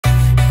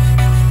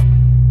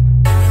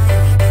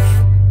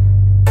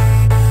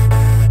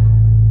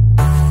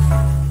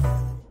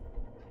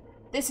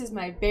This is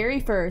my very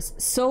first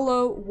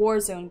solo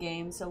Warzone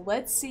game, so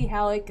let's see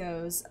how it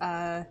goes.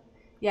 Yeah,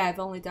 I've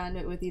only done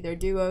it with either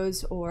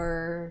duos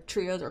or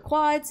trios or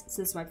quads,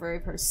 so this is my very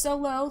first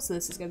solo, so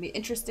this is going to be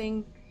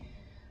interesting.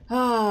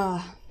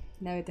 Now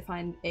we have to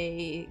find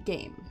a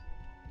game.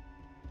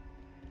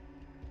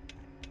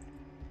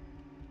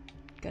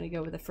 Gonna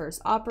go with the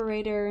first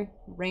operator,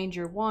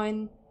 Ranger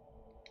 1.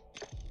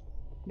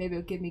 Maybe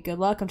it'll give me good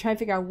luck. I'm trying to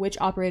figure out which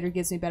operator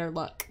gives me better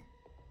luck.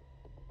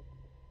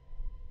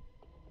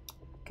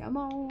 Come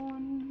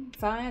on,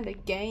 find a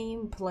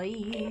game,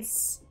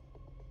 please.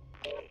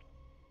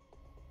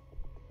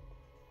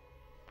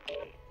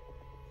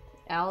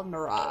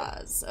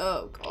 Almaraz.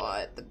 Oh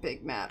god, the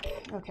big map.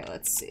 Okay,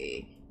 let's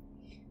see.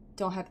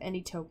 Don't have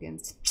any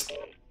tokens.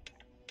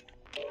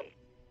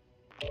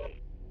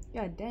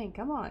 God dang,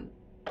 come on.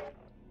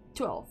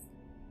 12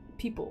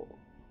 people.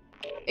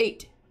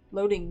 8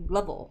 loading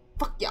level.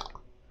 Fuck y'all.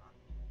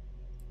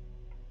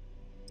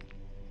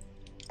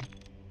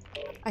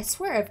 I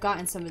swear I've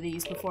gotten some of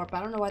these before, but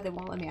I don't know why they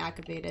won't let me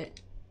activate it.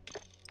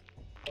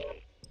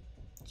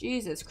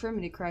 Jesus,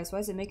 criminy Christ, why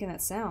is it making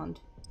that sound?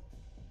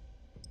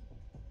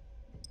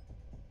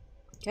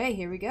 Okay,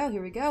 here we go,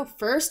 here we go.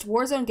 First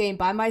Warzone game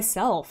by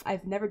myself.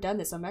 I've never done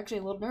this, so I'm actually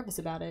a little nervous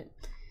about it.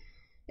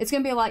 It's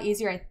gonna be a lot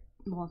easier,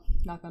 well,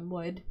 knock on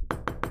wood.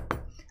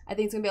 I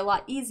think it's gonna be a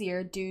lot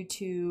easier due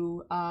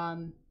to, I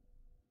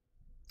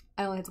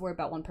only have to worry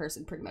about one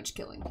person pretty much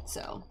killing,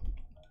 so.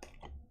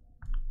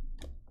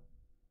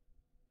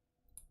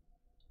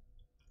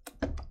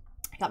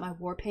 Got my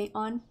war paint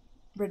on,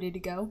 ready to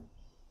go.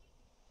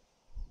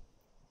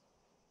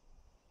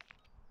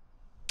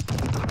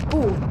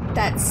 Ooh,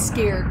 that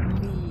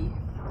scared me.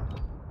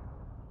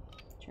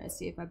 Trying to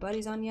see if my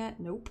buddy's on yet.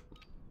 Nope.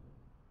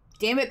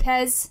 Damn it,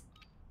 Pez.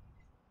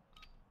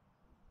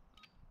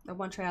 I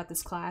want to try out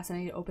this class, and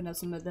I need to open up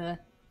some of the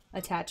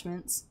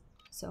attachments.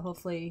 So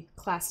hopefully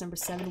class number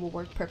 7 will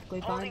work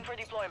perfectly fine. Holding for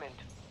deployment.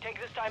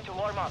 Take this time to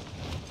warm up.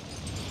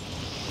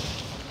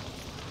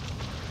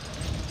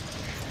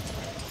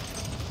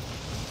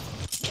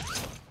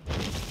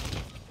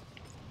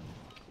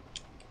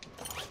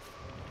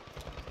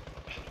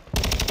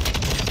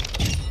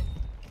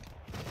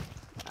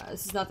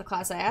 This is not the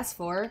class I asked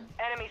for.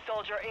 Enemy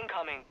soldier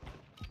incoming.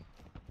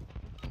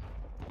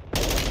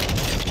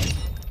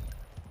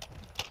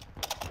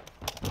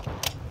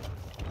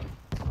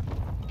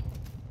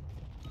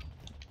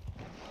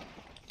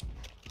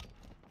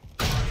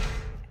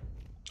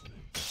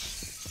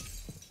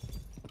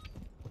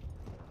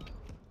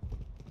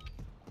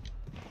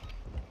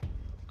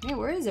 Hey,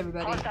 where is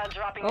everybody? Hostiles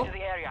dropping into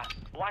the area.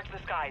 Watch the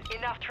skies.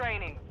 Enough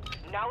training.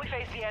 Now we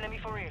face the enemy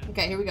for real.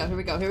 Okay, here we go, here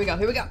we go, here we go,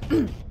 here we go.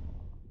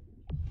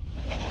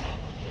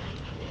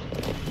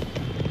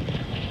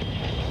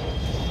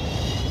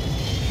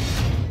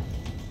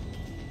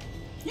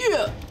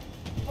 Yeah!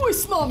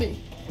 Voice mommy!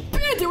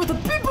 Bandit with a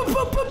penis!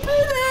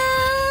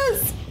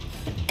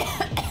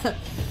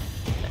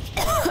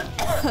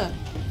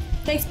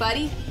 Thanks,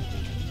 buddy.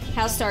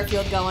 How's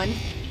Starfield going?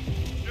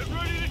 Get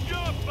ready to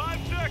jump,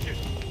 5 seconds!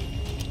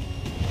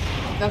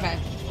 Okay.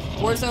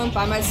 Warzone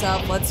by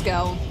myself, let's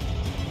go.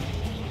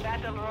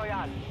 Battle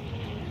Royale.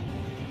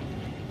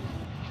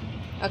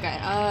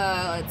 Okay,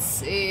 let's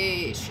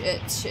see.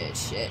 Shit.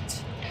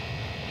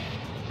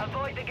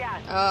 Avoid the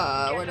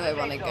gas. Where do I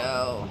want to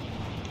go?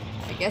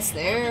 I guess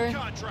there.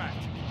 Contract.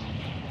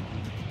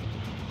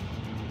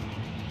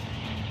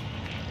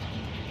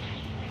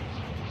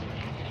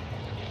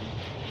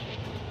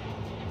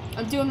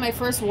 I'm doing my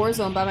first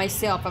Warzone by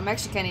myself. I'm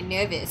actually kind of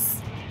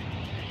nervous.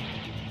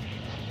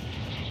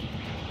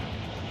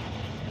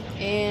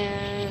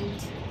 And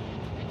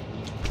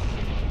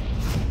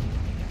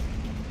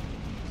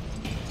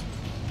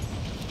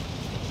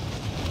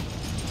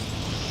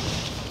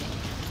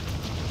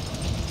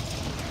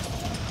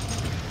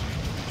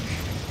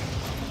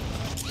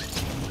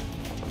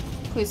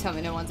please tell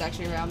me no one's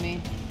actually around me.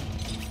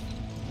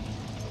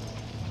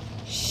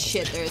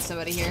 Shit, there is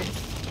somebody here.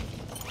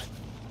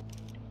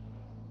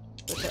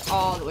 But they're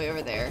all the way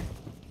over there.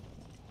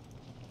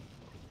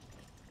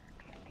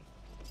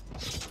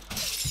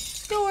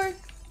 Door!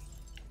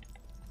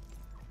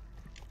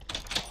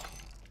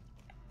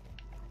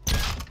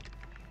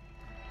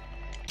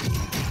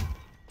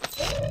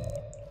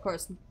 Of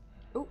course.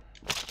 Oh.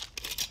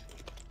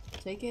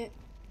 Take it.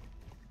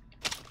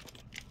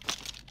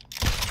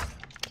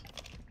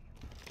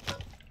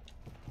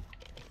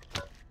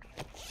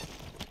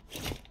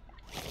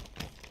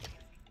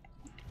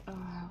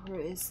 Where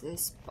is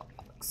this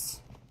box?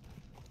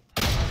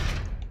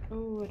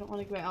 Oh, I don't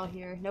want to go out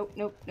here. Nope.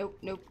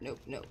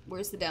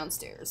 Where's the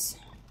downstairs?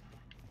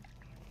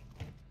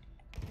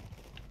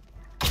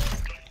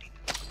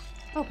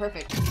 Oh,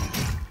 perfect.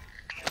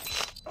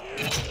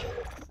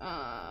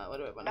 What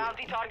do I want to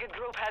Bounty target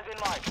group has been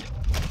marked.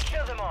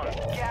 Kill them all.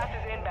 Gas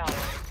is inbound.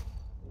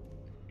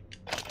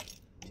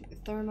 do? The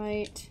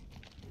thermite.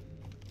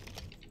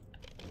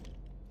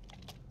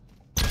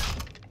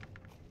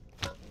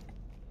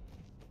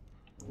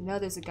 I know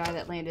there's a guy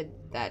that landed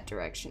that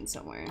direction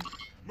somewhere.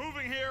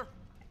 Moving here.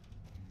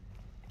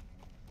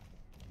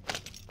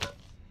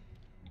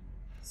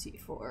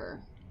 C4.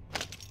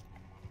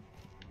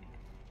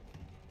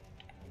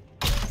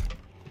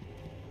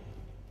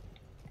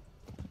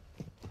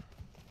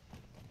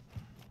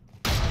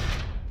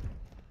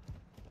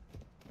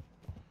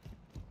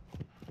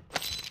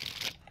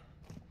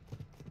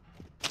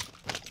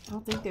 I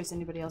don't think there's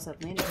anybody else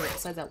that landed here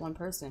besides that one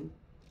person.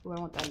 Ooh, I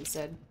want that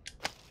instead.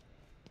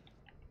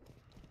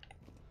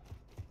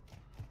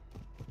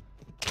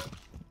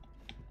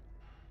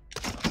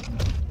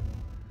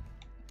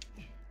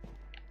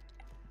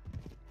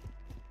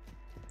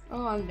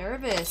 Oh, I'm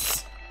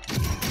nervous.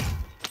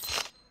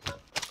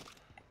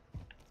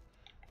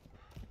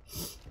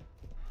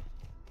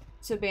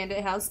 So,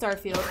 Bandit, how's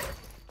Starfield?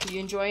 Are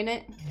you enjoying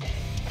it?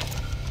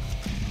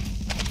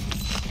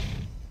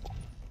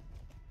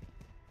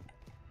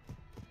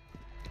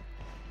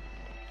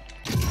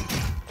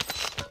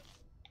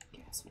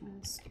 Gas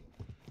mask.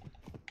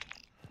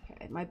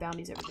 Okay, my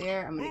bounty's over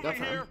there. I'm gonna go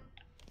for him.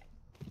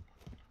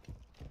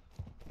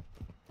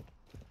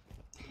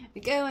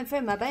 We're going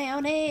for my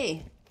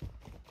bounty!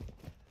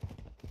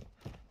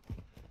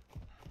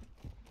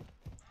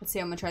 Let's see,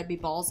 I'm gonna try to be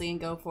ballsy and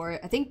go for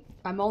it. I think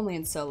I'm only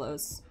in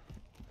solos.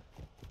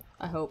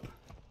 I hope.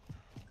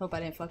 Hope I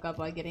didn't fuck up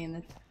while getting in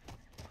the...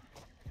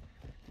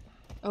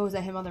 Oh, is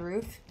that him on the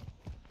roof?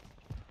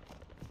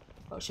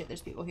 Oh shit,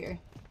 there's people here.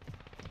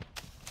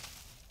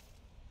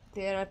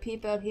 There are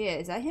people here.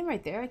 Is that him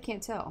right there? I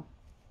can't tell.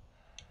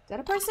 Is that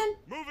a person?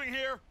 Moving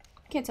here.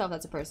 Can't tell if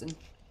that's a person.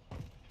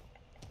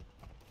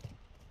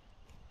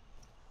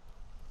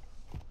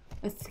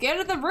 Let's get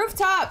to the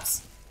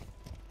rooftops!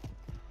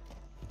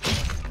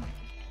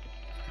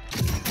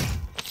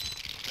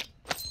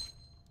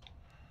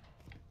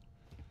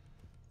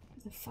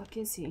 Where the fuck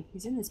is he?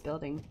 He's in this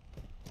building.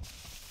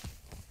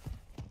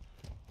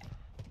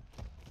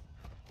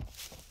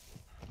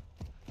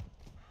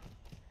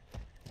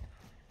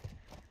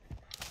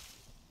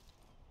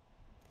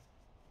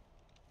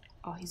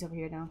 Oh, he's over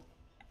here now.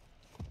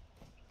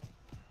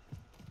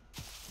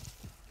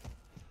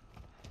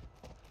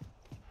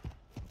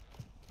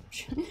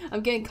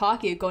 I'm getting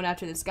cocky going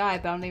after this guy,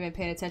 but I'm not even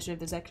paying attention if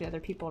there's actually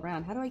other people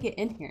around. How do I get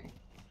in here?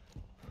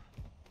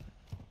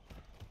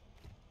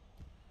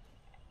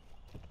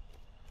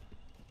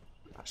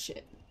 Oh,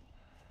 shit.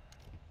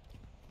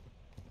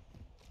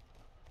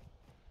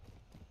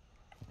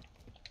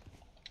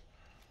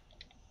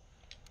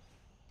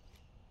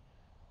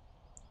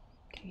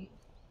 Okay.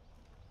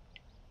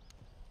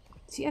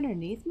 Is he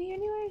underneath me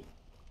anyway?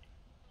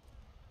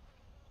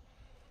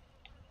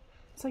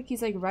 It's like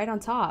he's like right on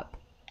top.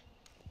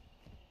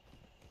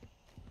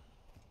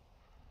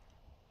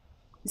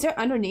 Is there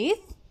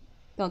underneath?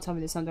 Don't tell me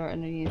there's something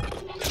underneath.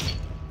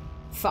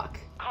 Fuck.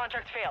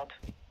 Contract failed.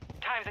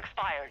 Time's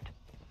expired.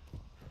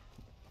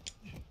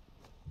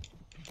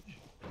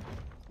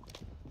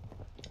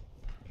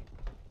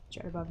 It's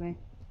right above me.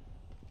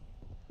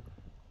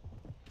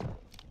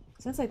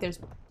 Sounds like there's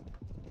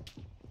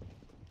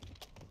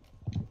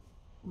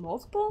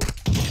multiple?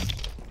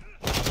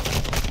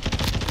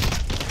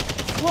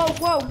 Whoa,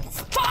 whoa.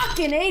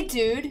 Fucking A,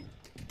 dude.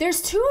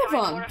 There's two of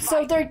them,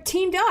 so they're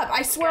teamed up.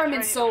 I swear I'm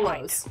in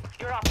solos.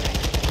 You're up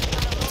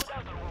next.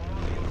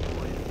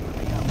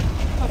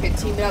 Fucking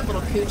teamed up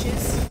little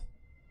cooches.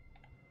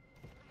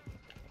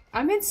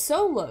 I'm in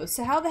solos,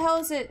 so how the hell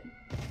is it?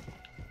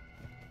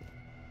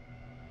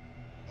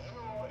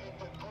 You're in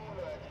the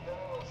gulag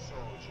now,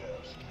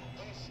 soldiers.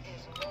 This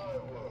is my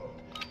world.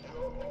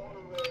 Your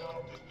only way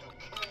out is to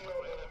kill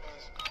your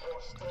enemies or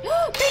stay.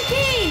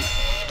 Pinky!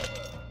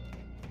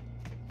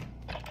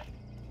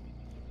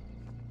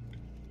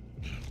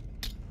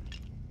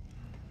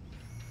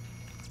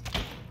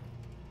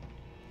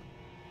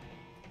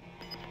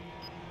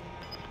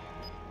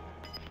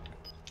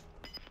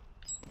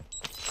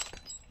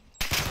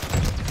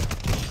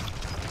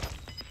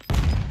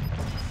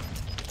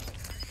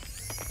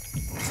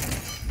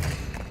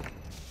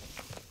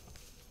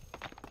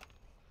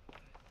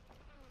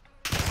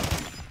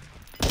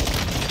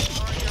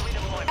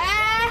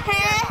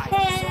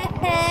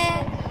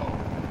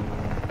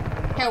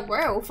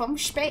 Hello from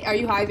space. Are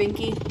you high,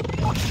 Vinky?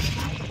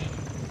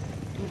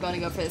 I'm gonna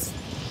go for this.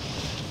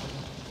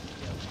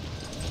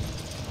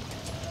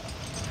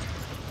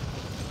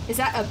 Is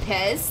that a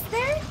Pez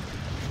there?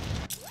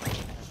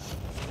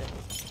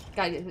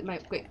 Gotta get my.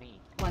 Wait,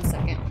 1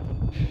 second.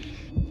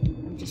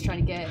 I'm just trying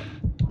to get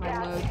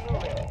my load.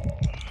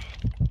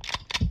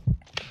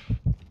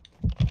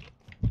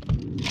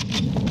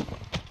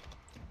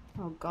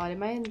 Oh god,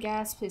 am I in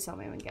gas? Please tell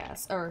me I'm in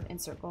gas. Or in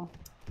circle.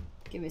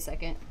 Give me a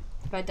second.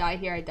 If I die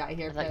here, I die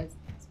here. I Pez.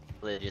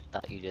 legit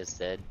thought you just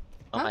said,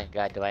 "Oh Huh? my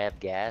god, do I have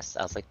gas?"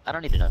 I was like, I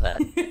don't need to know that.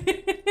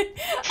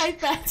 I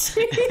bet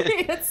you.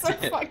 It's so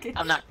fucking.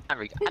 I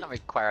don't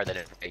require that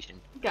information.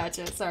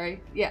 Gotcha.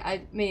 Sorry. Yeah,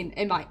 I mean,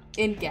 am I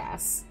in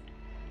gas?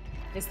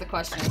 Is the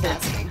question I'm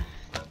asking.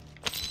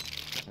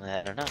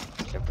 I don't know.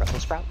 Is there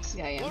Brussels sprouts?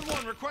 Yeah, I am.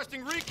 1-1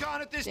 requesting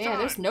recon at this Yeah, time.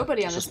 there's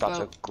nobody on Brussels this sprouts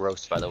boat. are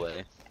gross, by the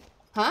way.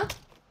 Huh?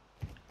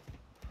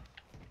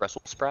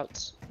 Brussels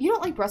sprouts? You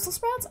don't like Brussels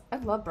sprouts? I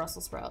love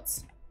Brussels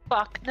sprouts.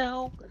 Fuck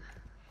no.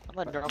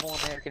 I'm a normal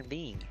American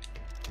being.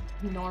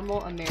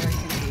 Normal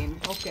American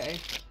bean. Okay.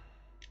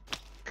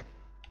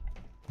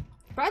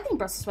 But I think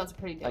Brussels sprouts are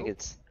pretty dope. Like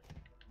it's.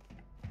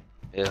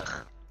 Ugh.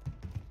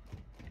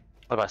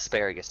 What about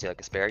asparagus? Do you like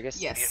asparagus?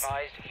 Be Yes.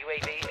 advised,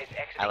 UAV is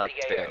exiting I like the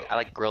asparagus. AO. I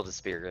like grilled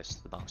asparagus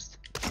the most.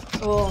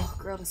 Oh,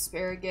 grilled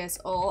asparagus.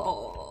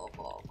 Oh.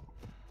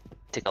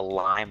 Take a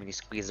lime and you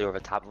squeeze it over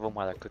the top of them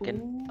while they're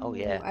cooking. Oh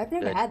yeah. Ooh, I've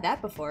never good. had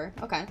that before.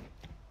 Okay.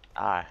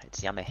 Ah,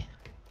 it's yummy.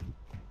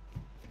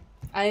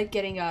 I like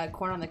getting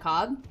corn on the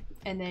cob,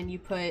 and then you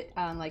put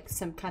like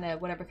some kind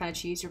of whatever kind of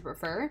cheese you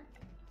prefer,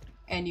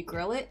 and you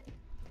grill it.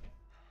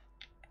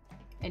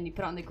 And you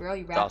put it on the grill.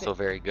 You It's wrap also it.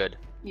 very good.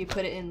 You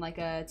put it in like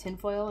a tin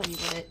foil, and you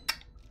let it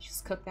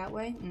just cook that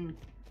way. Mm.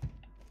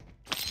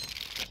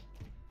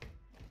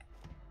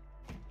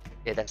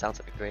 Yeah, that sounds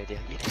like a great idea.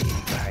 Yeah.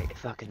 Alright,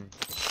 fucking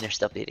finish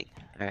stop eating.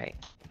 Alright.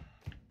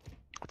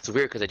 It's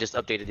weird because I just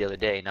updated the other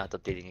day, now it's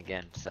updating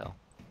again, so.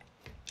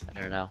 I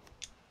don't know.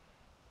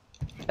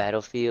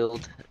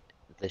 Battlefield,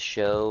 the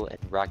show, and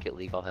Rocket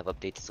League all have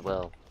updates as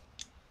well.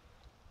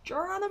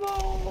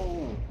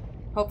 Geronimo!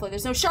 Hopefully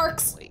there's no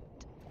sharks! Wait.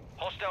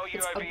 Hostile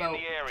It's a UAV in boat.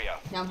 the area.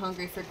 Now I'm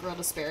hungry for grilled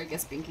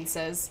asparagus, Binky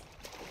says.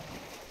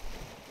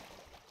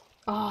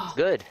 Oh,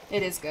 Good.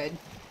 it is good.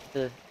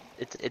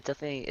 It's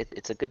definitely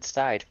it's a good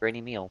side for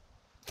any meal.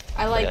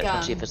 I like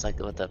Especially if it's like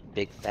with a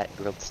big fat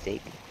grilled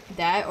steak.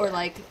 that or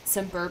like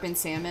some bourbon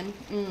salmon.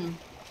 Mm.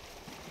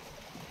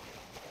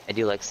 I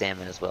do like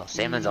salmon as well.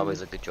 Salmon's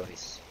always a good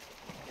choice.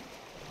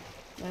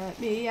 Let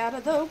me out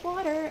of the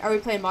water. Are we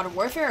playing Modern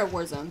Warfare or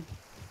Warzone?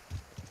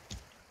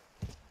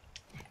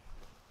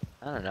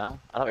 I don't know.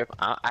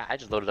 I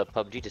just loaded up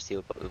PUBG to see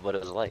what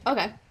it was like.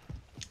 Okay.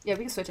 Yeah,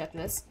 we can switch after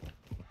this.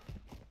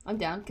 I'm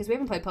down, because we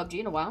haven't played PUBG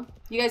in a while.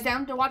 You guys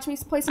down to watch me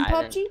play some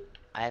PUBG?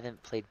 I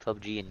haven't played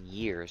PUBG in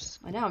years.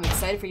 I know, I'm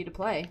excited for you to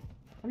play.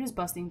 I'm just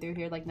busting through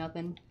here like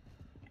nothing.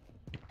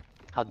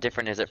 How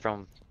different is it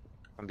from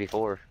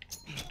before?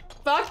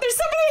 Fuck, there's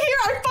somebody here!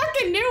 I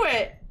fucking knew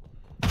it!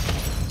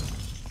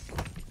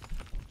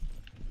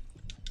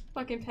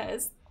 Fucking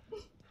Pez.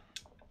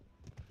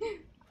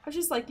 I was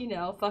just like, you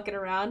know, fucking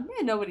around.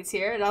 Yeah, nobody's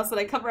here. And all of a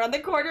sudden I come around the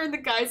corner and the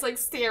guy's like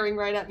staring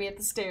right at me at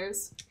the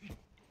stairs.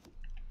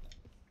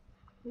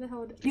 Who the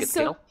hell? Get the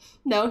kill?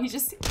 No, he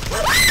just.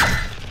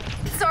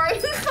 Sorry, he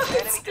fucking Enemy took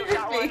that scared me.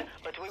 one,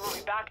 but we will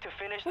be back to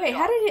finish the Wait,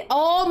 how job. did it?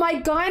 Oh, my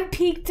gun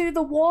peeked through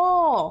the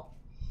wall.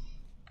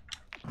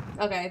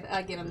 Okay,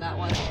 I give him that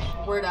one.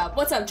 Word up.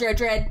 What's up,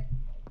 Dread?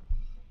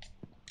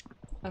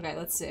 Okay,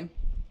 let's see.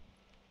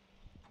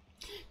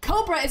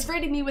 Cobra is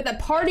rating me with a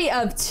party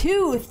of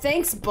 2.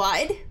 Thanks,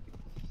 bud.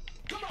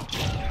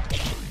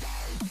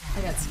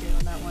 I got scared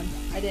on that one.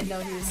 I didn't know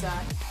he was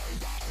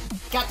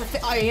got the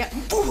oh yeah.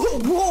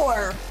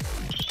 War.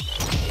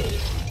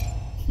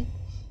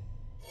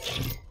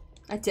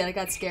 I did. I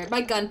got scared.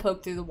 My gun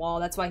poked through the wall.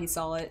 That's why he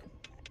saw it.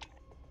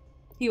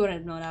 He wouldn't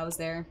have known I was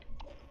there.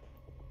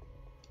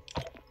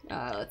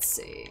 Let's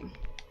see.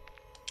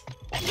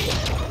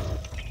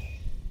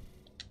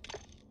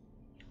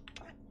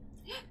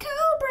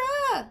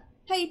 Cobra!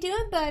 How you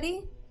doing,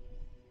 buddy?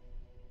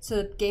 So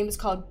the game is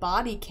called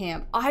Body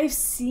Camp. I've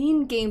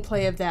seen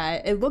gameplay of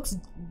that. It looks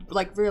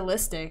like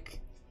realistic.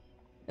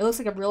 It looks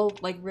like a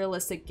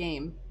realistic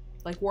game.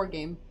 Like war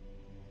game.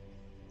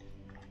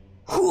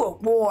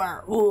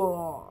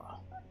 War.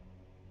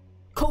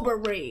 Cobra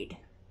Raid.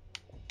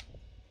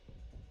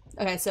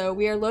 Okay, so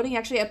we are loading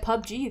actually at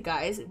PUBG, you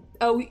guys.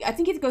 Oh, I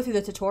think you have to go through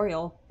the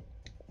tutorial.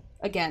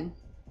 Again.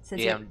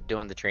 Since Yeah, I'm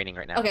doing the training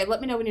right now. Okay,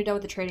 let me know when you're done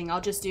with the trading.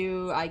 I'll just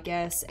do, I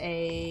guess,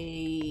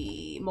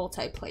 a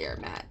multiplayer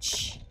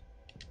match.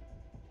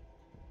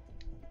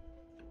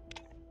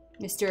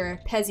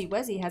 Mr. Pezzy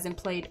Wezzy hasn't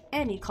played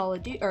any Call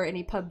of Duty or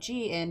any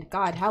PUBG in,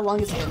 God, how long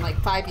has it been? Like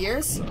 5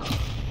 years?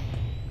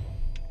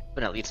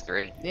 Been at least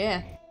 3.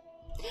 Yeah.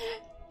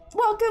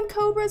 Welcome,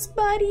 Cobra's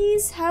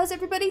buddies. How's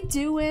everybody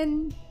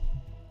doing?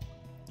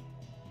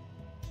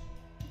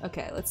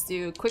 Okay, let's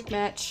do a quick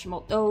match.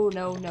 Oh,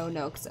 no,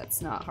 because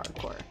that's not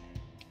hardcore.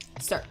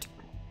 Start.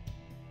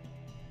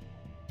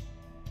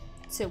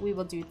 So we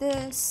will do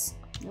this.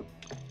 Nope.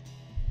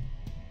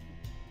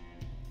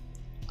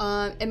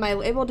 Am I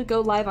able to go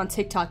live on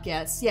TikTok?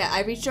 Yes. Yeah,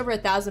 I reached over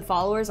 1,000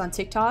 followers on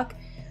TikTok,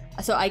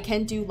 so I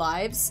can do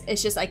lives.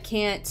 It's just I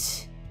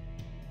can't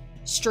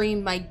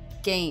stream my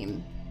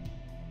game.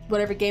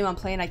 Whatever game I'm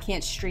playing, I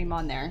can't stream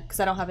on there because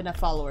I don't have enough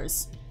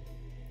followers.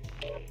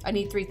 I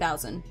need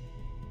 3,000.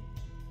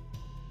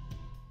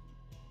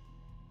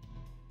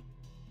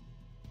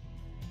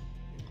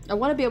 I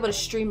want to be able to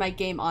stream my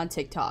game on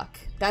TikTok.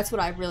 That's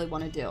what I really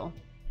want to do.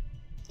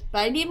 But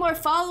I need more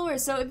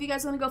followers, so if you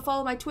guys want to go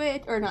follow my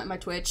Twitch, or not my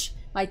Twitch,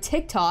 my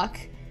TikTok,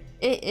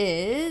 it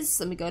is,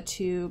 let me go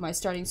to my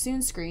starting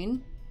soon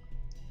screen.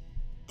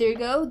 There you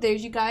go,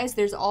 there's you guys,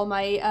 there's all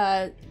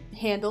my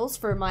handles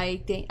for my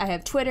thing. I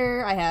have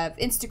Twitter, I have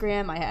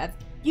Instagram, I have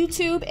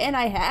YouTube, and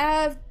I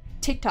have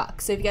TikTok.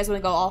 So if you guys want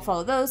to go all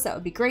follow those, that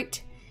would be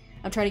great.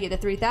 I'm trying to get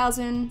to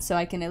 3,000 so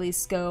I can at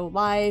least go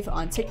live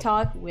on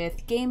TikTok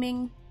with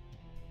gaming.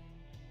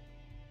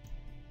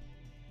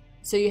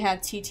 So you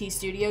have TT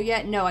Studio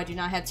yet? No, I do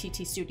not have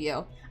TT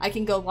Studio. I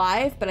can go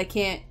live, but I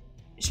can't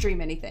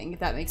stream anything, if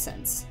that makes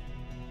sense.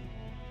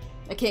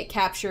 I can't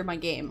capture my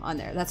game on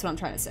there. That's what I'm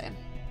trying to say.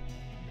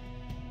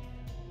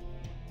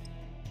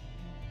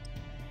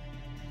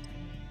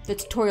 The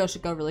tutorial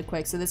should go really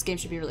quick, so this game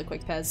should be really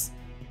quick, Pez.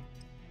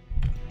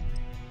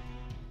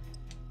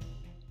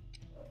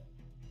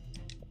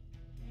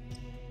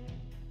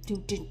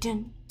 Dun, dun,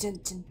 dun, dun,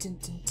 dun, dun,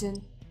 dun,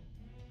 dun.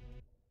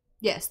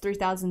 Yes,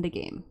 3,000 a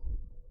game.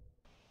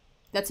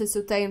 That's just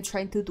what I am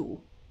trying to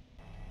do.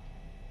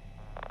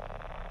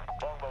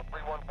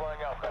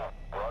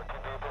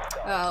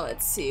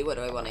 Let's see, what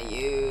do I want to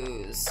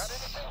use?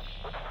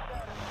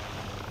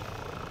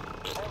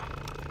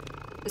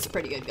 It's a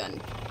pretty good gun.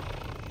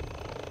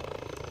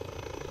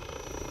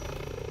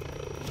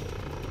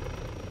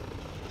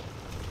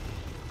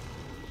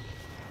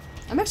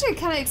 I'm actually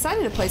kind of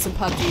excited to play some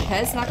PUBG,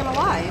 Pez, not gonna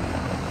lie.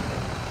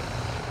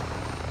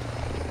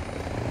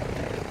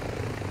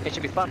 It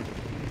should be fun.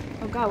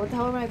 Oh god, what the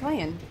hell am I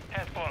playing?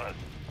 Headquarters.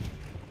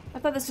 I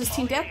thought this was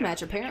Team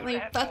Deathmatch.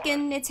 Apparently,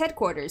 fucking it's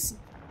headquarters.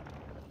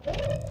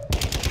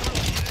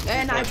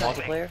 And I died.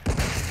 Multiplayer?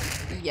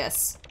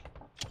 Yes.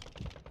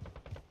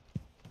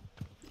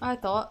 I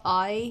thought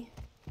I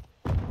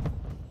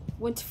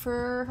went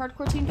for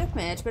hardcore Team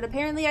Deathmatch, but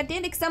apparently I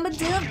didn't because I'm a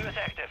HQ is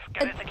active.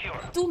 Get it secure.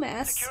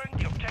 dumbass. Securing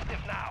the objective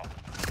now.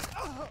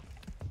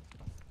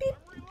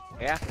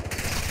 Yeah.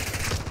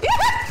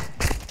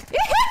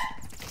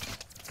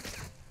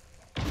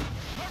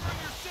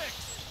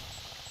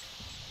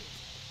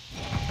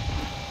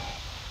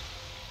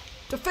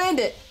 Defend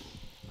it!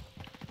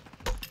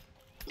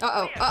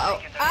 Uh-oh,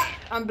 uh-oh. Ah,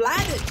 I'm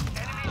blinded! Enemy in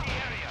the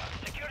area.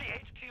 Secure the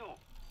HQ.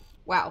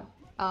 Wow.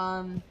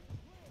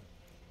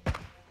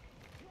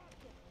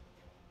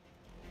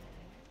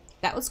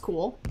 That was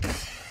cool. But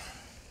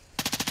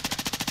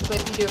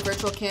if you do a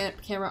virtual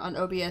camera on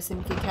OBS, then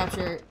you can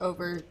capture it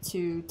over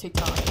to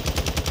TikTok.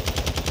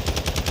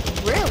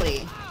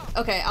 Really?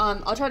 Okay,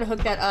 I'll try to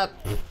hook that up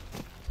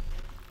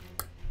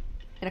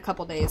in a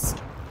couple days.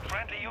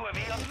 Friendly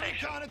UAV on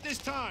station. Recon at this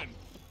time.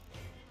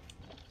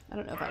 I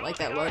don't know if I like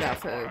that loadout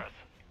for...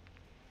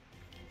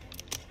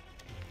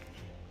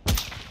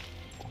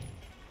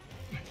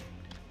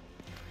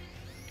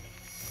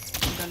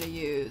 I'm gonna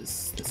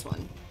use this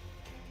one.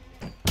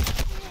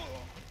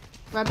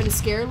 Rapid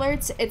scare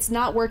alerts, it's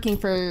not working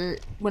for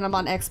when I'm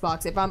on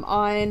Xbox. If I'm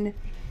on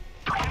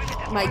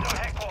my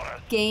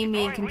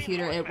gaming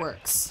computer, it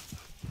works.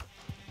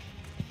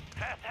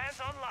 Fast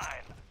hands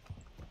online.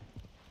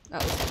 Oh.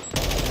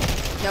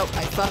 Nope,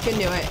 I fucking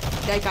knew it.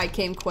 That guy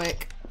came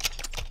quick.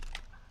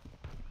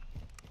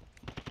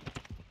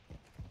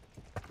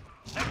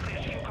 Next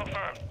HQ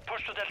confirmed.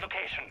 Push to that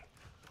location.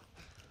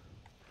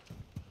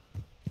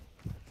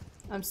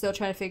 I'm still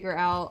trying to figure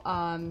out,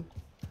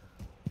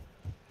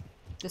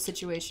 the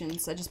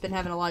situations. I've just been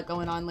having a lot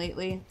going on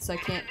lately, so I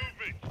can't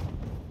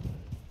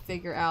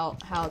figure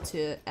out how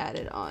to add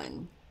it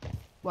on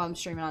while I'm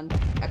streaming on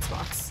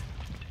Xbox.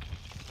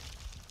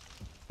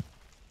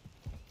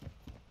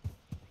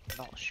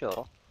 Not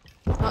sure.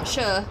 Not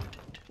sure.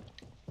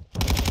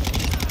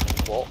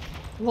 What?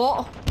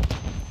 What?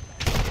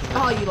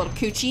 Oh, you little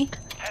coochie.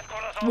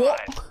 Headquarters What?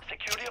 online.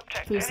 Secure the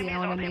objective. Lucy, I Enemies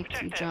want on to the make you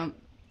objective. jump.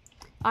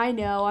 I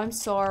know, I'm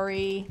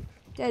sorry.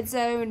 Dead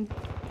zone.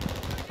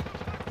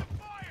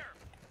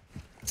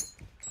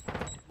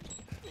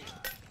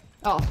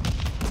 Oh.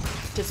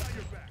 Just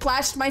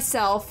flashed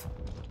myself.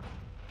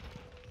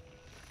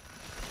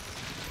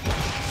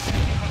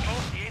 Control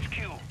the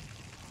HQ.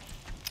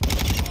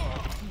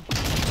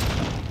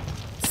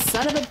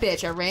 Son of a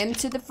bitch, I ran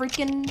into the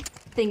freaking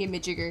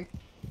thingamajigger.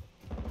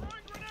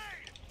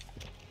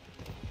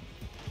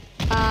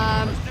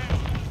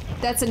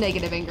 That's a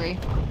negative, Angry.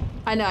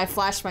 I know, I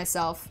flashed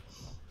myself.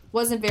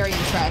 Wasn't very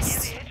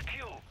impressed. The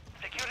HQ.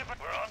 Secure the...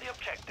 We're on the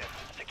objective.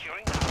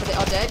 Securing Are they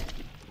all dead?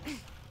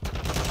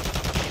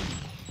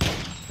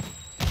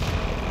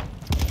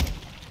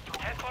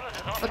 Headquarters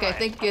is online. Okay,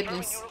 thank Confirming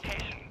goodness. your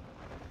location.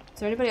 Is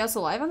there anybody else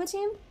alive on the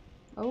team?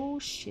 Oh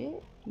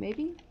shit,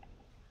 maybe?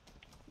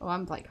 Oh,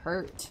 I'm like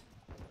hurt.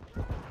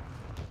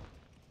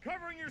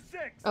 Covering your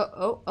six.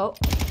 Oh.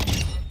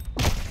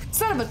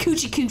 Son of a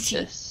coochie coochie.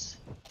 This.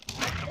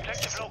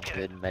 Objective located.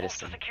 Good Move to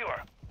medicine.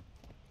 secure.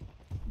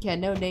 Yeah,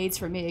 no nades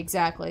for me,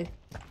 exactly.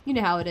 You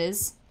know how it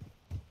is.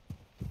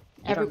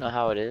 You don't know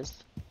how it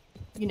is.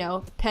 You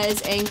know,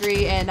 Pez,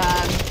 Angry, and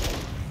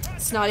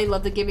Snotty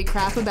love to give me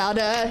crap about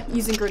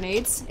using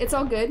grenades. It's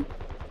all good.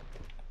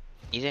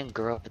 You didn't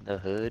grow up in the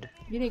hood.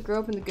 You didn't grow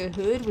up in the good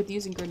hood with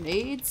using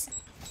grenades.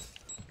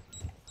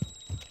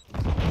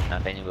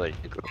 Not if anybody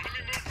grew up in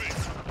the hood.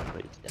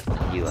 But it's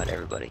definitely you out of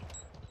everybody.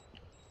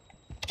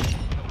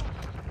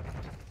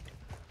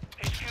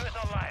 HQ is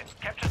online.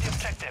 Capture the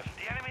objective.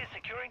 The enemy is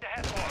securing the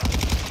headquarters.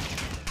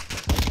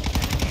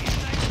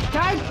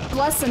 God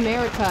bless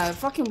America.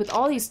 Fucking with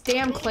all these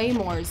damn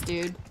claymores,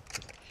 dude.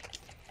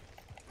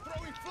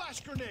 Throwing flash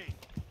grenade.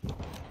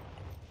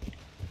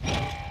 The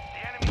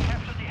enemy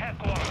captured the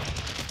headquarters.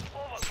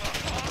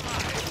 Overclock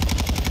online.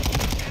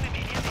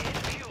 Enemy in the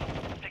HQ.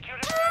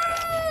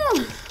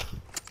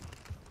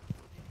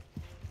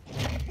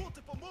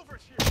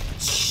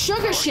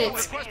 sugar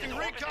shits. Requesting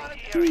recon.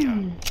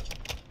 Area.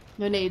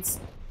 No nades.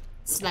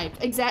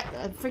 Sniped. Exact.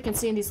 I'm freaking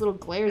seeing these little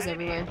glares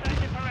everywhere. Inside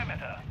the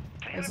perimeter.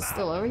 Clear Is he them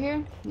still out. over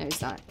here? No,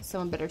 he's not.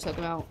 Someone better took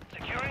him out.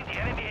 Securing the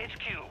enemy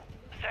HQ.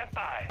 Stand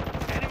by.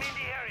 Enemy in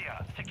the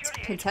area. Secure the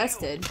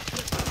Contested. HQ. The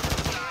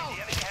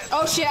enemy has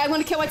Oh shit! I'm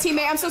gonna kill my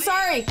teammate. I'm so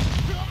sorry.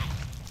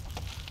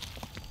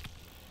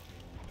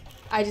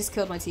 I just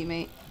killed my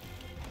teammate.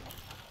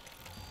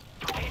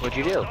 What'd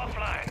you do?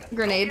 offline.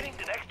 Grenade. Locating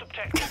the next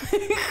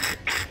objective.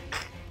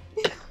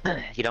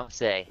 You don't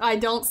say. I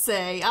don't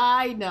say.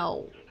 I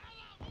know.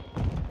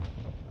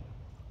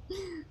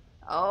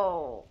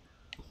 Oh.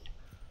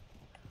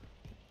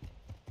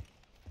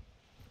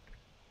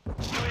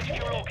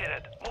 UHQ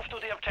located. Move to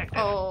the objective.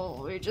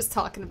 Oh, we were just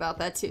talking about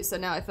that too, so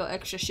now I feel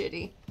extra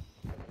shitty.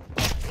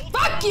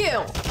 Fuck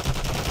you!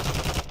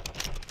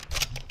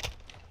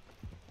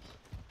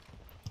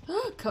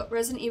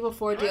 Resident Evil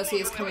 4 DLC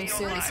is coming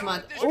soon this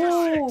month.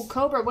 Oh,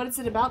 Cobra, what is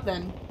it about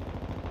then?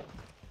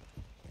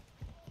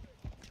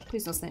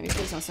 Please don't snipe me,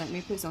 please don't snipe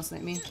me, please don't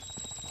snipe me.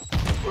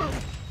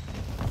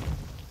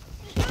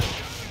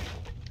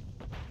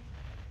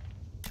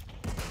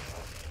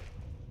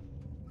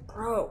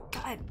 Bro,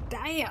 god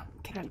damn.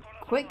 Can I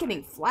quit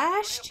getting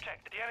flashed?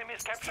 The enemy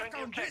is capturing the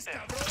On this,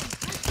 objective. cabrón.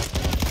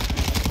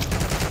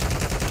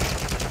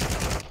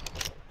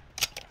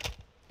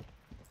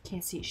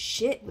 Can't see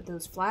shit with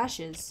those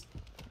flashes.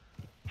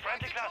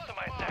 Frantic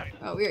customize that.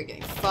 Oh, we are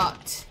getting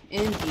fucked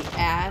in the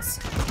ass.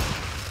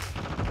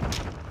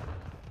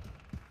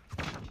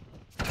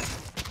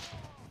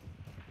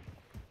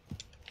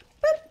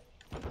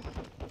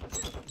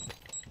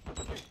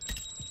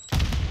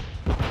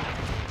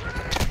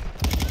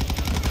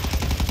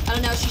 I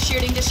don't know, she's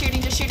shooting, just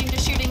shooting, just shooting,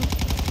 just shooting.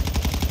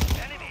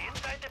 Enemy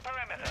inside the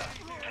perimeter.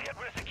 Cleared.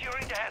 We're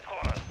securing the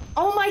headquarters.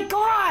 Oh my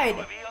god!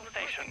 UAV on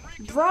station.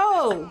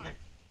 Bro!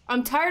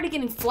 I'm tired of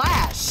getting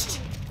flashed.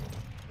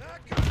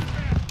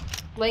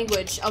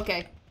 Language,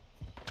 okay.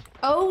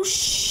 Oh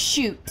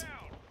shoot.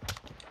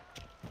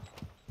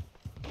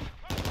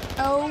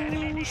 Oh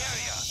Secure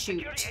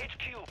shoot. the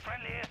HQ.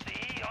 Friendly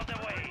SCE on the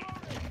way.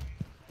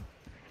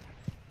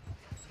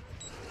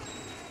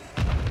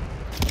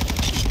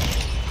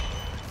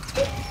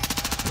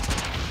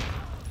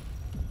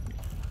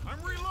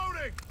 I'm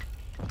reloading.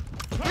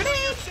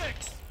 Grenade!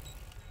 6.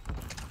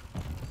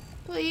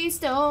 Please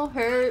don't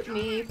hurt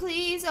me,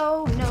 please,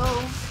 oh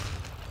no.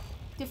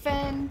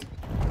 Defend.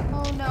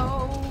 Oh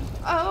no.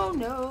 Oh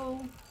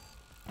no.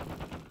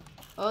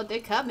 Oh, they're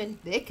coming,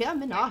 I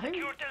heard.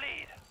 Secured the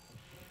lead.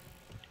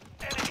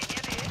 Enemy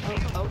near the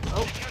HQ. Oh, oh,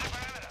 oh. Secure the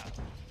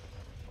perimeter.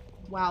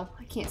 Wow,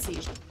 I can't see.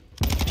 The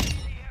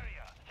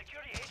area.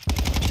 Secure the HQ.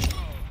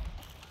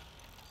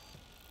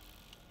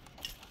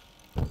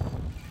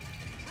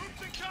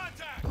 Troops in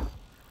contact.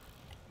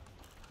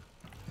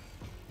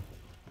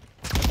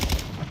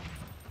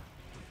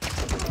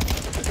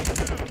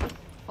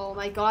 Oh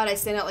my god, I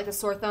stand out like a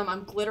sore thumb.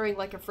 I'm glittering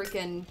like a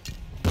freaking...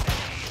 UAV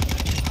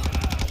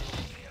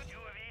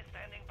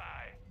standing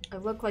by. I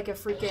look like a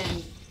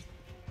freaking...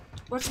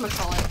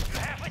 Whatchamacallit?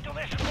 Halfway to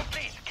mission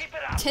complete. Keep it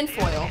up.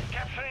 Tinfoil. The enemy is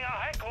capturing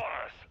our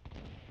headquarters.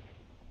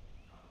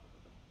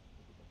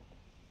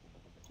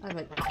 I have a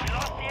We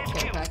lost the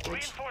care HQ. package.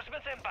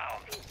 Reinforcements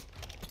inbound.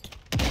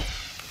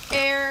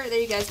 Air, there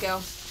you guys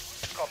go.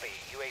 Copy.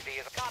 UAV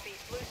is Copy.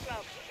 Blue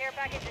smoke. Care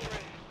package en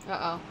route.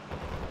 Uh-oh.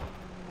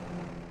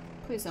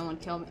 Please someone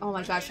kill me. Oh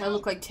my gosh, I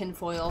look like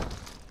tinfoil.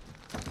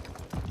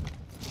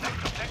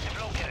 next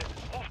objective located.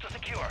 Move to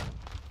secure.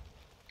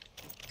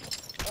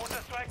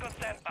 Mortar strike on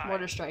standby.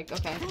 Mortar strike,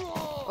 okay.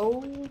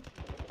 Oh.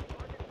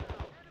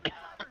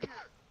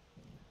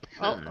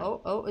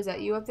 Oh, is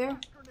that you up there?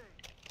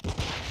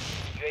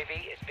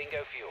 UAV is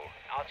bingo fuel.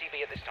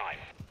 RTB at this time.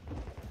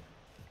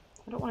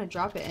 I don't want to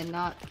drop it and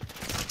not...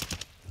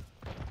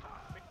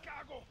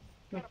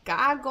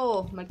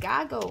 McGoggle.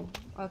 Magago.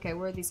 Okay,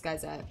 where are these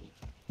guys at?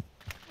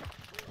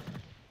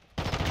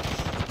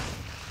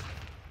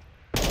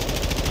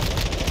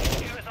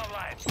 HQ is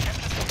online.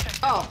 Capture the objective.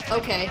 Oh,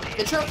 okay.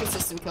 The trophy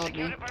system killed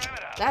Secure me. the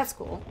perimeter. That's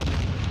cool.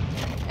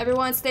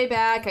 Everyone stay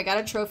back. I got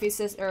a trophy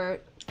system, or...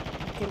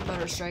 Get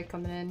motor strike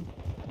coming in.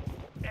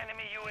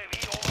 Enemy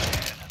UAV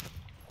overhead.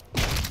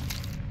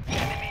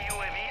 Enemy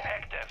UAV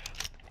active.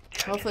 The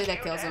enemy Hopefully that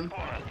secured kills him.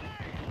 headquarters.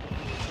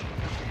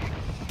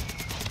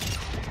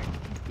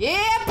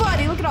 Yeah,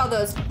 buddy! Look at all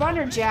those.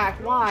 Runner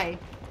Jack, why?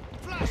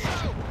 Flash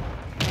out.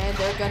 And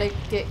they're gonna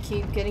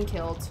keep getting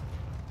killed.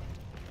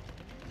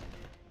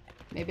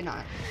 Maybe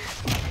not.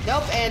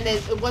 Nope, and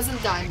it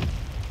wasn't done.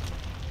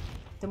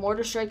 The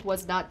mortar strike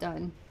was not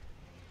done.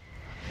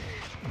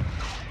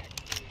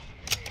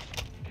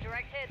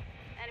 Direct hits.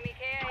 Enemy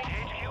KA.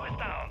 HQ is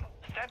down.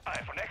 Stand by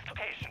for next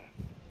location.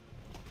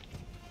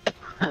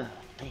 Man, oh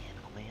man,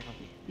 oh man.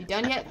 You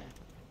done yet?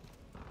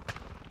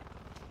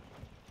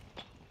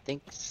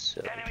 Think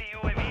so. Enemy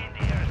UAV in the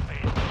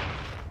airspace.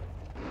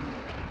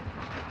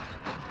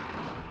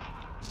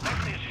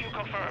 Next HQ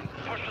confirmed.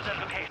 Push to that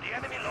location. The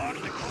enemy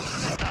launched the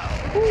cruiser is down.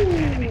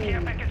 Enemy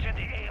care package in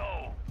the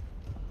AO.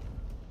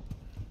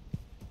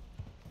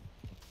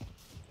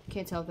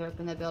 Can't tell if they're up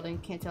in the building.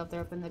 Can't tell if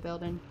they're up in the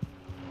building.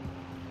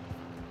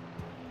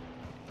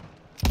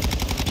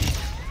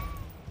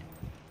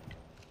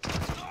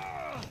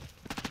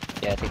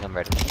 Yeah, I think I'm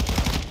ready.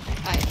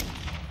 Alright.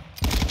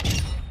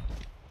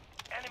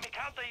 Enemy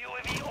counter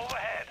UAV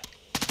overhead.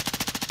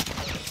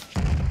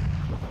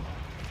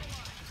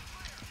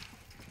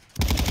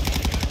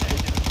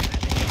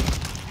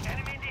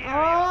 Enemy in the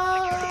area.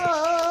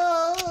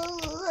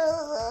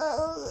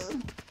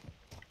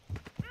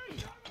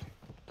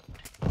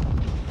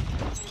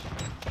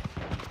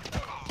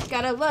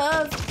 Gotta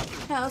love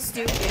how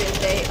stupid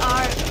they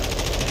are.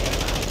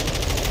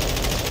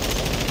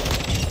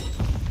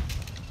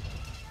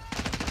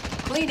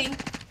 Cleaning.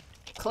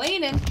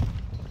 Cleaning.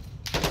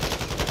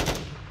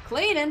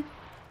 Cleaning.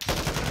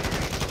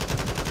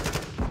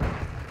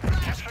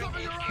 Capturing the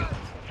HQ.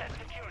 Set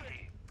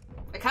security.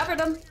 I covered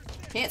them.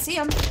 Can't see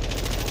them.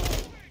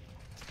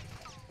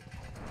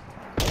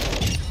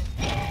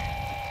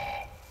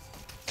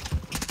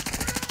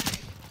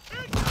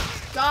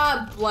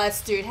 God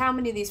bless, dude. How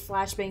many of these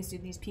flashbangs do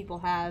these people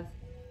have?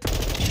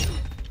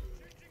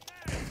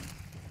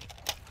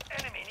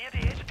 Enemy near the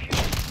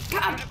HQ.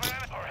 God.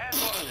 Or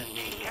headquarters is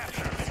being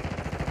captured.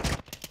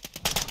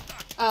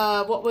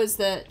 What was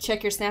the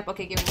check your snap?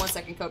 Okay, give me 1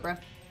 second, Cobra.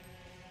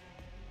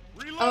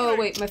 Reloading. Oh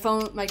wait, my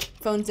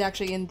phone's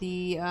actually in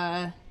the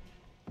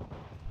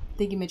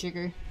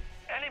thingy-majigger.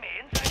 Enemy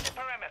inside the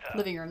perimeter.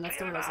 Living room, that's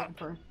the Clear word I was them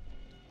looking out. for.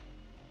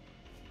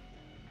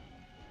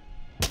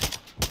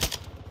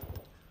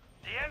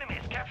 The enemy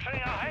is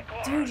capturing our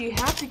headquarters. Dude, you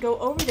have to go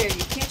over there.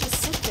 You can't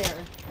just sit there.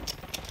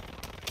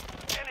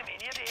 Enemy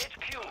near the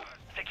HQ.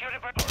 Security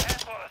or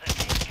headquarters is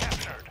being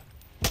captured.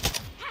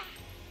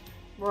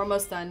 We're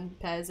almost done,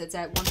 Pez. It's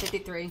at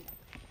 153.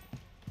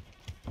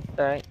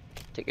 Alright,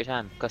 take your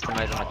time.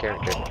 Customizing my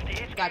character. Control of the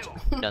HQ. Gotcha.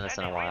 Done this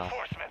in a Any while.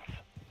 reinforcements?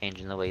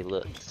 Changing the way he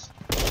looks.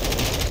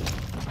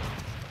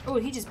 Oh,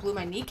 he just blew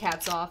my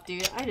kneecaps off,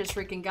 dude. I just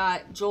freaking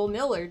got Joel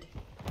Millard.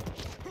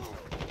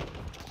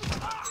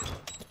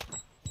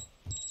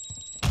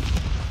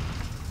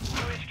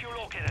 New HQ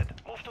located.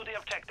 Move to the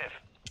objective.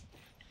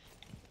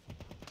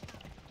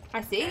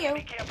 I see you.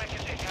 Enemy care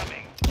package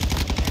incoming.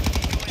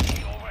 Enemy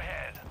UAV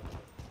overhead.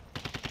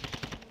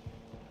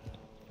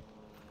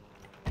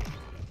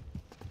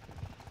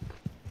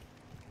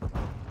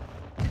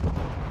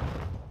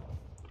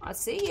 I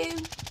see you.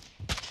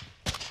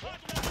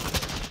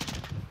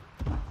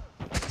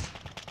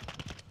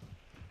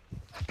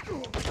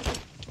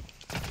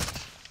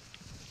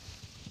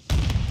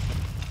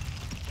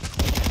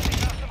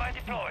 Customer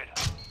deployed.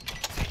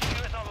 HQ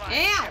is online.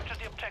 Ow. Capture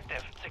the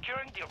objective.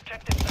 Securing the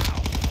objective now.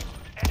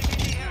 Enemy in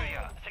the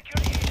area. Secure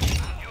the HQ.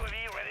 UAV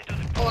ready to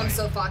deploy. Oh, I'm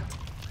so fucked.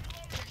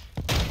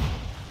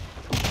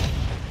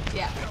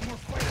 Yeah.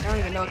 I don't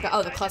even know what.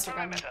 Oh, the cluster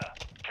gun. Perimeter.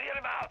 Clear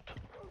him out.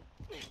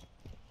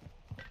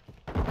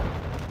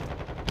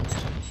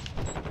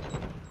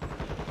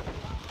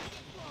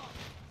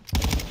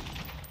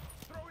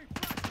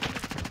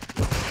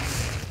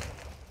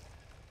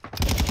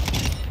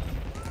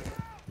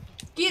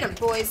 Get him,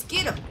 boys.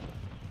 Get him.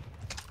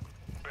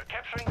 We're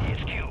capturing the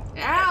HQ.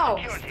 Ow.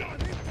 Security.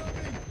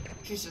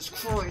 Jesus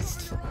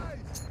Christ.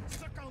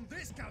 Suck on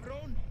this,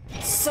 cabron.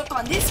 Suck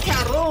on this,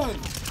 caron.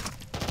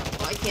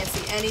 Oh, I can't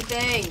see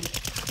anything.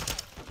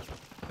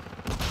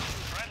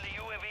 Friendly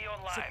UAV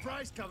online.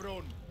 Surprise,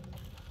 cabron.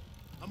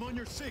 I'm on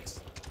your 6.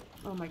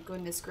 Oh my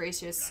goodness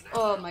gracious.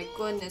 Oh my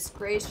goodness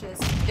gracious.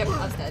 Yep,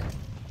 I was dead.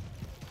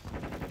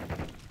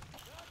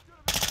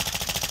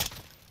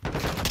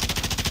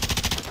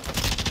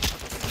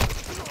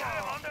 Got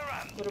him on the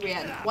run. What are we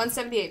at?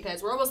 178,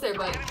 Pez. We're almost there,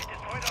 bud. Enemy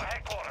destroyed our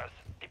headquarters.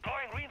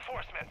 Deploying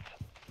reinforcements.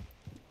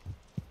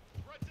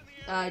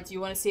 Do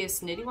you want to see if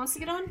Snitty wants to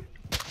get on?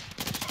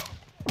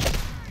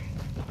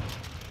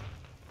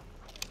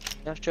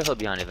 I'm sure he'll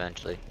be on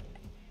eventually.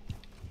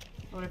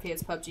 I wonder if he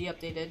has PUBG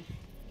updated.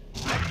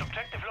 Next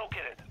objective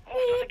located. Move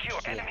to secure.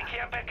 Enemy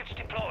care package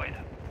deployed.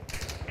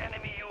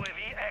 Enemy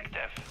UAV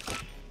active.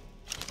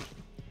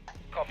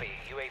 Copy.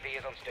 UAV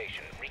is on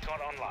station.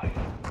 Recon online.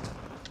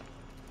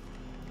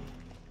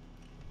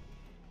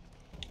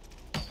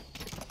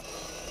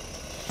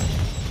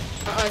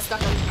 Uh-oh, I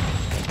stuck him.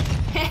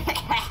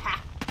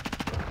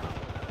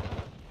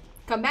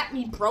 Come at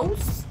me,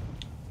 bros.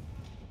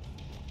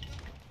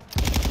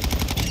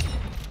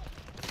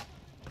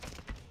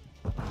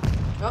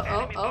 Oh.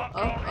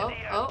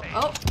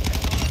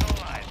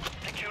 Online.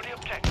 Secure the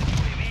objective.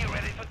 UAV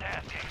ready for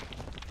tasking.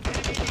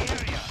 Enemy in the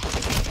area.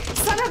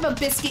 Son of a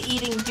biscuit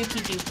eating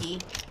dookie dookie.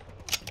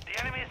 The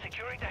enemy is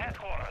securing the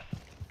headquarters.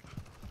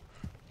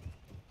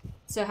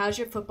 So how's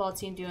your football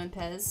team doing,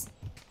 Pez?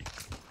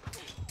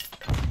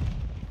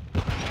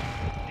 The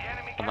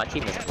enemy Well, my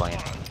team isn't playing.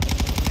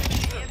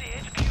 Near the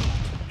HQ.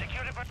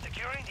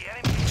 Securing the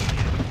enemy.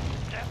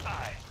 Stand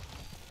by.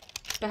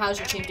 But how's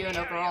your team Enemy in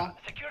doing the area. overall?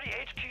 Secure the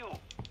HQ.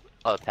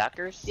 Oh, the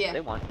Packers? Yeah.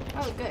 They won.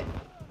 Oh, good.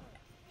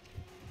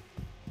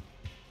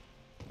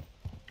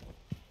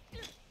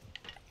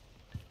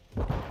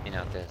 You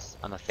know, because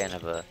I'm a fan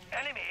of a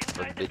Enemy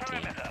inside the good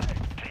team. perimeter.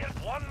 Clear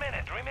 1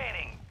 minute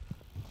remaining.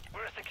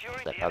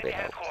 Securing That the probably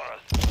enemy helps.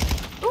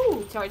 headquarters.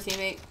 Ooh, sorry,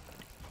 teammate.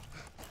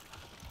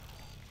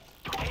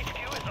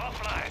 HQ is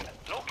offline.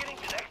 Locating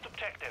the next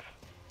objective.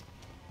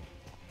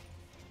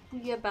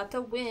 We about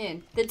to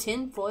win. The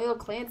tinfoil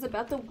clan's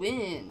about to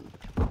win.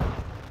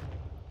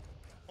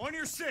 On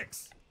your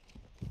 6.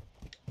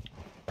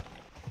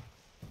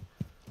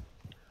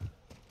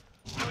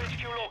 New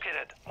HQ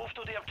located. Move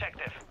to the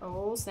objective.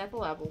 Oh,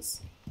 Snapple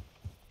apples.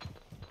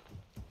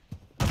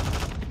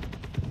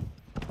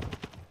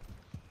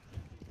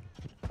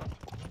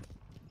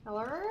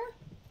 Hello?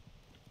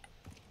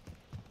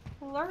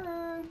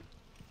 Hello?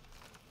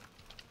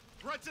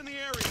 Threats in the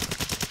area.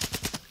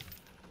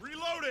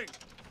 Reloading.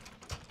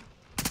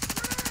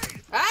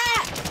 Grenade!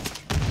 Ah!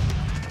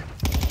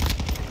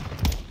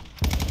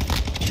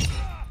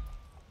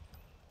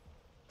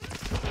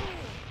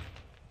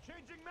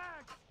 Changing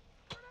mags.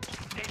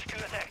 HQ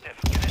is active.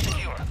 It is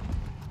secure.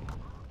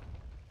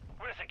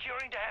 We're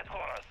securing the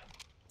headquarters.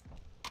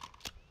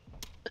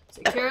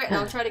 Secure it, and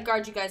I'll try to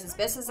guard you guys as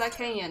best as I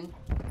can.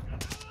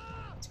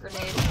 It's a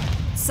grenade.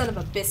 Son of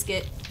a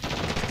biscuit.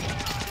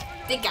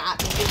 They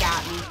got me, they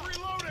got me.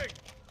 Reloading.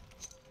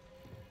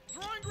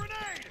 Throwing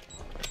grenade.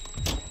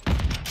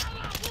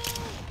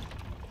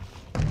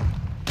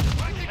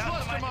 Lightning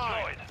cluster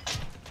mine. Deployed.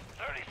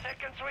 30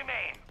 seconds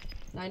remain.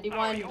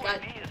 91, we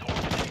got UAV is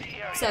orbiting the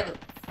area. 7,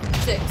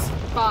 6,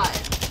 5,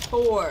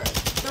 4,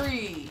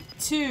 3,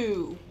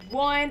 2,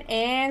 1,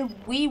 and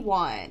we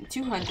won.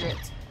 200.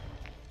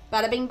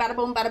 Bada bing, bada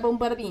boom, bada boom,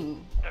 bada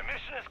bing. The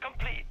mission is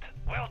complete.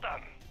 Well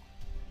done.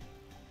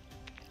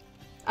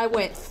 I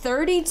went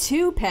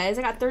 32, Pez.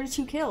 I got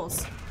 32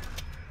 kills.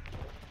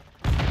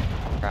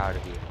 Proud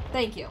of you.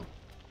 Thank you.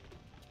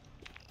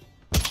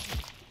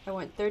 I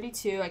went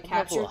 32. I Level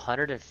captured.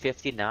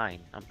 159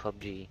 on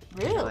PUBG.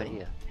 Really? No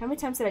idea. How many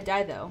times did I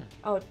die though?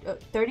 Oh,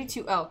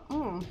 32.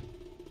 Oh,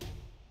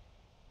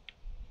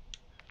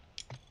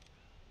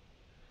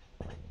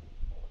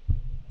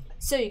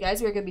 So you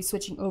guys, we're gonna be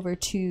switching over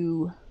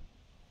to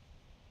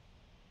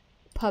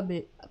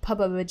PUBG.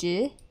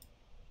 PUBG?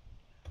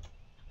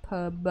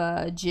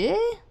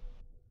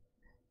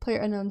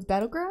 PlayerUnknown's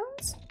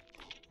Battlegrounds.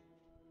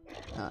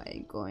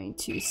 I'm going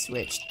to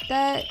switch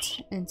that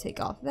and take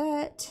off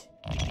that.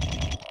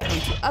 Going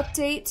to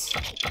update,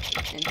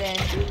 and then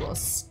we will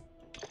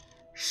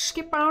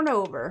skip on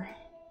over.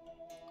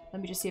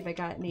 Let me just see if I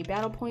got any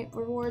battle point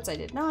rewards. I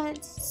did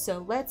not.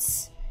 So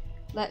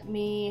let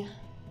me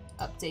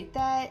update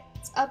that.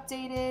 It's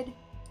updated.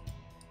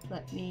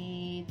 Let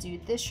me do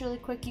this really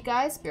quick, you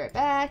guys. Be right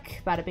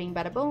back. Bada bing,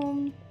 bada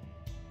boom.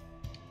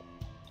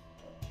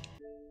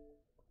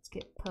 Let's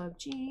get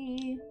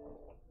PUBG.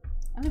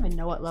 I don't even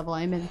know what level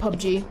I'm in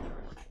PUBG.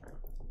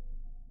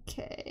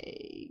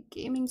 Okay,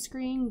 gaming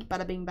screen.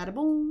 Bada bing, bada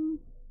boom.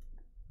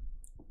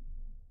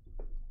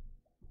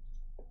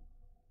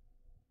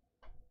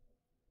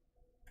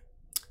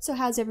 So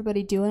how's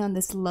everybody doing on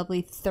this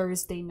lovely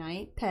Thursday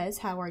night? Pez,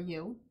 how are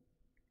you?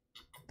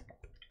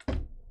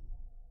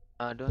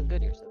 Doing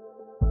good yourself.